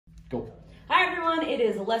everyone, it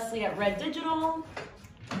is Leslie at Red Digital.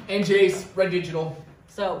 And Jace, Red Digital.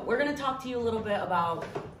 So we're going to talk to you a little bit about,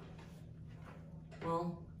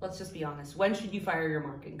 well, let's just be honest. When should you fire your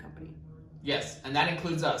marketing company? Yes, and that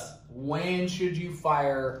includes us. When should you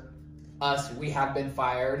fire us? We have been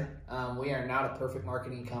fired. We are not a perfect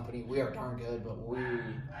marketing company. We are darn good, but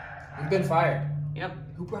we've been fired. Yep.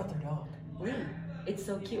 Who brought their dog? Lee. It's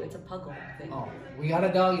so cute. It's a puggle thing. Oh, we got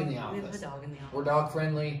a dog in the office. We have a dog in the office. We're dog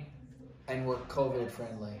friendly, and we're COVID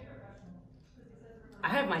friendly. I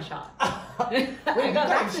have my shot. Wait, I got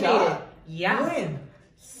vaccinated. Yeah. When?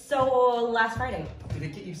 So last Friday. Did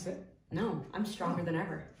it get you sick? No, I'm stronger than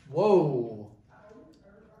ever. Whoa.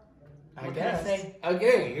 I guess. Can I say?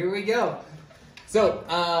 Okay, here we go. So,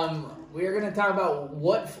 we are going to talk about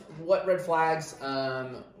what red flags,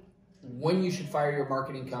 when you should fire your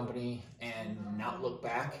marketing company and not look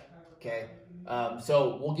back. Okay.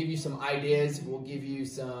 So we'll give you some ideas. We'll give you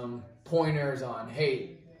some pointers on,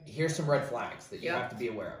 hey, here's some red flags that you have to be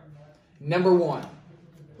aware of. Number one.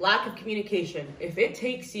 Lack of communication. If it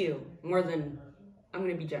takes you more than, I'm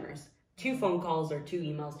going to be generous, 2 phone calls or 2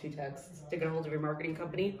 emails, 2 texts to get a hold of your marketing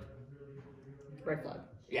company, red flag.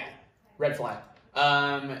 Yeah, red flag.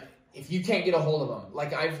 If you can't get a hold of them,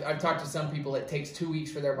 like I've talked to some people, it takes 2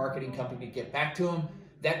 weeks for their marketing company to get back to them.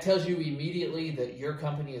 That tells you immediately that your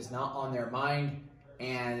company is not on their mind.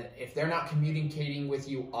 And if they're not communicating with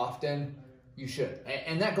you often, you should.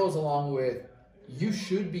 And that goes along with, you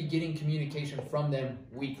should be getting communication from them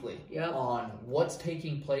weekly on what's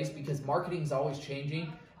taking place, because marketing is always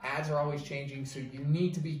changing. Ads are always changing. So you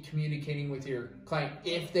need to be communicating with your client.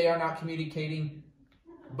 If they are not communicating,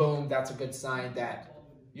 boom, that's a good sign that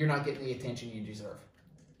you're not getting the attention you deserve.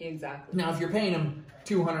 Exactly. Now, if you're paying them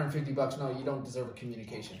 $250, no, you don't deserve a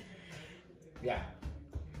communication. Yeah.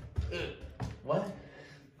 What?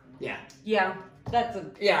 Yeah. Yeah, that's a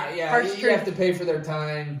harsh truth. You have to pay for their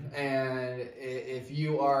time, and if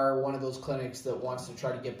you are one of those clinics that wants to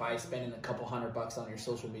try to get by spending a couple $100 on your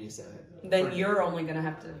social media set, then you're only gonna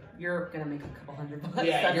have to. You're gonna make a couple $100.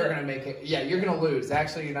 Yeah, you're gonna make it. Yeah, you're gonna lose.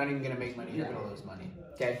 Actually, you're not even gonna make money. You're gonna lose money.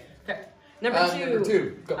 Okay. Okay. Number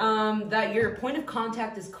two, go. That your point of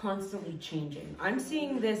contact is constantly changing. I'm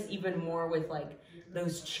seeing this even more with like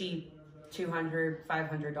those cheap $200,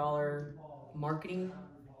 $500 marketing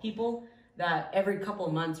people that every couple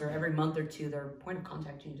of months or every month or two, their point of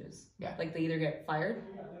contact changes. Yeah. Like they either get fired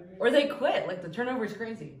or they quit. Like the turnover is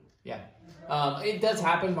crazy. Yeah. It does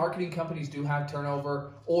happen. Marketing companies do have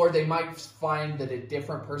turnover, or they might find that a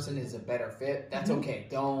different person is a better fit. That's okay.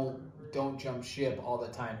 Don't jump ship all the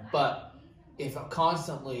time. But if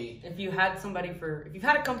you've had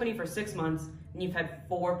a company for 6 months and you've had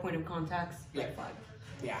 4 point of contacts, red flag.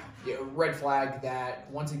 Yeah, red flag that,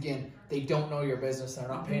 once again, they don't know your business, they're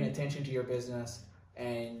not paying attention to your business,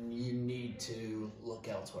 and you need to look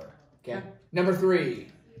elsewhere. Okay. Yeah. Number 3.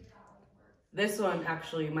 This one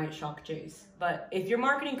actually might shock Jace, but if your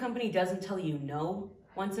marketing company doesn't tell you no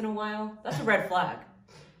once in a while, that's a red flag.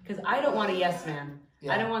 Because I don't want a yes man.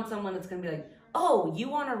 Yeah. I don't want someone that's going to be like, oh, you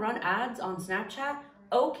want to run ads on Snapchat?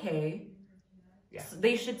 Okay. Yeah. So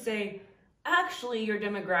they should say, actually, your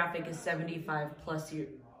demographic is 75 plus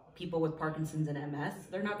people with Parkinson's and MS.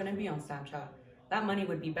 They're not going to be on Snapchat. That money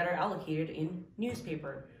would be better allocated in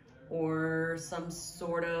newspaper or some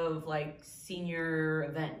sort of like senior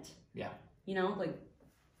event. Yeah. You know, like.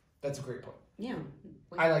 That's a great point. Yeah.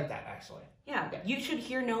 I like that, actually. Yeah. You should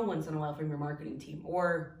hear no once in a while from your marketing team.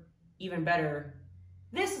 Or even better,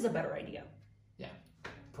 this is a better idea. Yeah.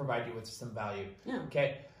 Provide you with some value. Yeah.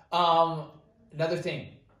 Okay. Another thing.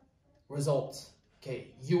 Results.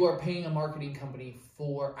 Okay, you are paying a marketing company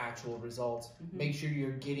for actual results. Make sure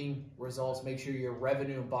you're getting results. Make sure your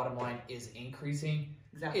revenue and bottom line is increasing.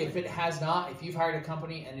 Exactly. If it has not, if you've hired a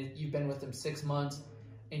company and you've been with them 6 months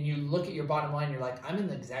and you look at your bottom line, you're like, I'm in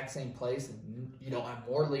the exact same place and you don't have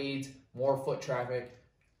more leads, more foot traffic,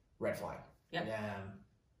 red flag. Yep.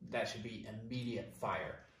 That should be immediate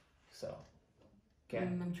fire. So, okay.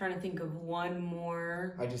 I'm trying to think of one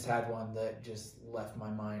more. I just had one that just left my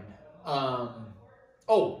mind.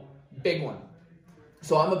 Big one.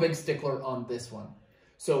 So I'm a big stickler on this one.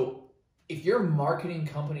 So if your marketing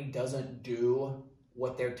company doesn't do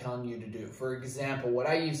what they're telling you to do, for example, what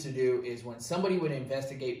I used to do is when somebody would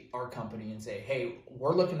investigate our company and say, hey,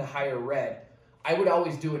 we're looking to hire Red, I would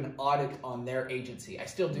always do an audit on their agency. I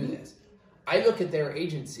still do this. I look at their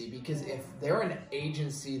agency, because if they're an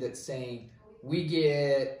agency that's saying,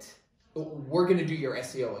 we're going to do your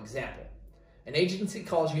SEO, example. An agency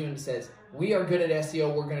calls you and says, we are good at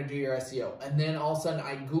SEO, we're going to do your SEO. And then all of a sudden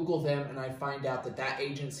I Google them and I find out that that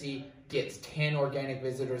agency gets 10 organic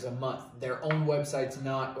visitors a month. Their own website's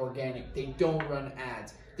not organic. They don't run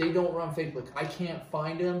ads. They don't run Facebook. I can't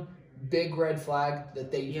find them. Big red flag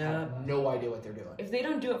that they have no idea what they're doing. If they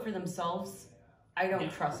don't do it for themselves, I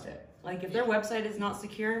don't trust it. Like, if their website is not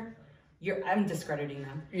secure, I'm discrediting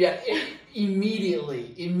them. Yeah,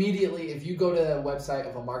 immediately, if you go to a website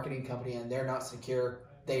of a marketing company and they're not secure,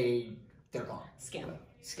 they're gone. Scam.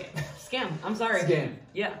 I'm sorry. Scam.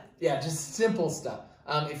 Yeah. Yeah, just simple stuff.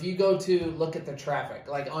 If you go to look at the traffic,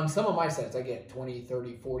 like on some of my sites, I get 20,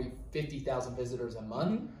 30, 40, 50,000 visitors a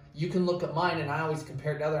month. Mm-hmm. You can look at mine, and I always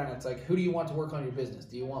compare it to other, and it's like, who do you want to work on your business?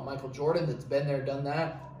 Do you want Michael Jordan that's been there, done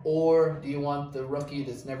that? Or do you want the rookie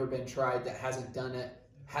that's never been tried, that hasn't done it,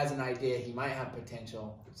 has an idea, he might have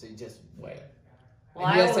potential, so you just wait. Well,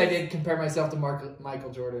 I did compare myself to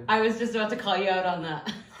Michael Jordan. I was just about to call you out on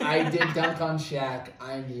that. I did dunk on Shaq.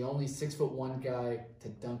 I'm the only 6'1" guy to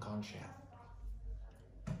dunk on Shaq.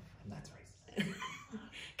 And that's racist.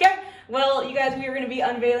 Okay, well, you guys, we are going to be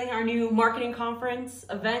unveiling our new marketing conference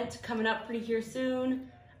event coming up pretty here soon.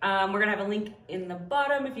 We're going to have a link in the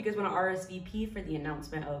bottom if you guys want to RSVP for the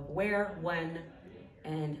announcement of where, when,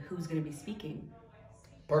 and who's going to be speaking.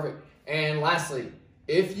 Perfect. And lastly,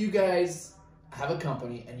 if you guys have a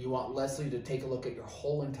company and you want Leslie to take a look at your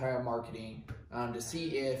whole entire marketing to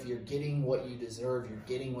see if you're getting what you deserve, you're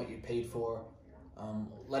getting what you paid for,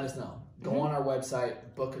 let us know. Go on our website,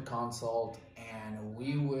 book a consult, and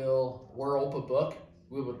we're open book.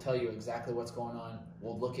 We will tell you exactly what's going on.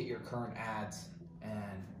 We'll look at your current ads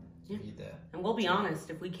and give you and we'll be honest.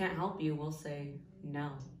 If we can't help you, we'll say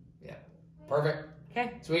no. Yeah. Perfect.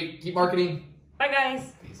 Okay. Sweet. Keep marketing. Bye,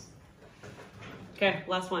 guys. Peace. Okay,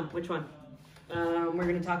 last one. Which one? We're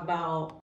going to talk about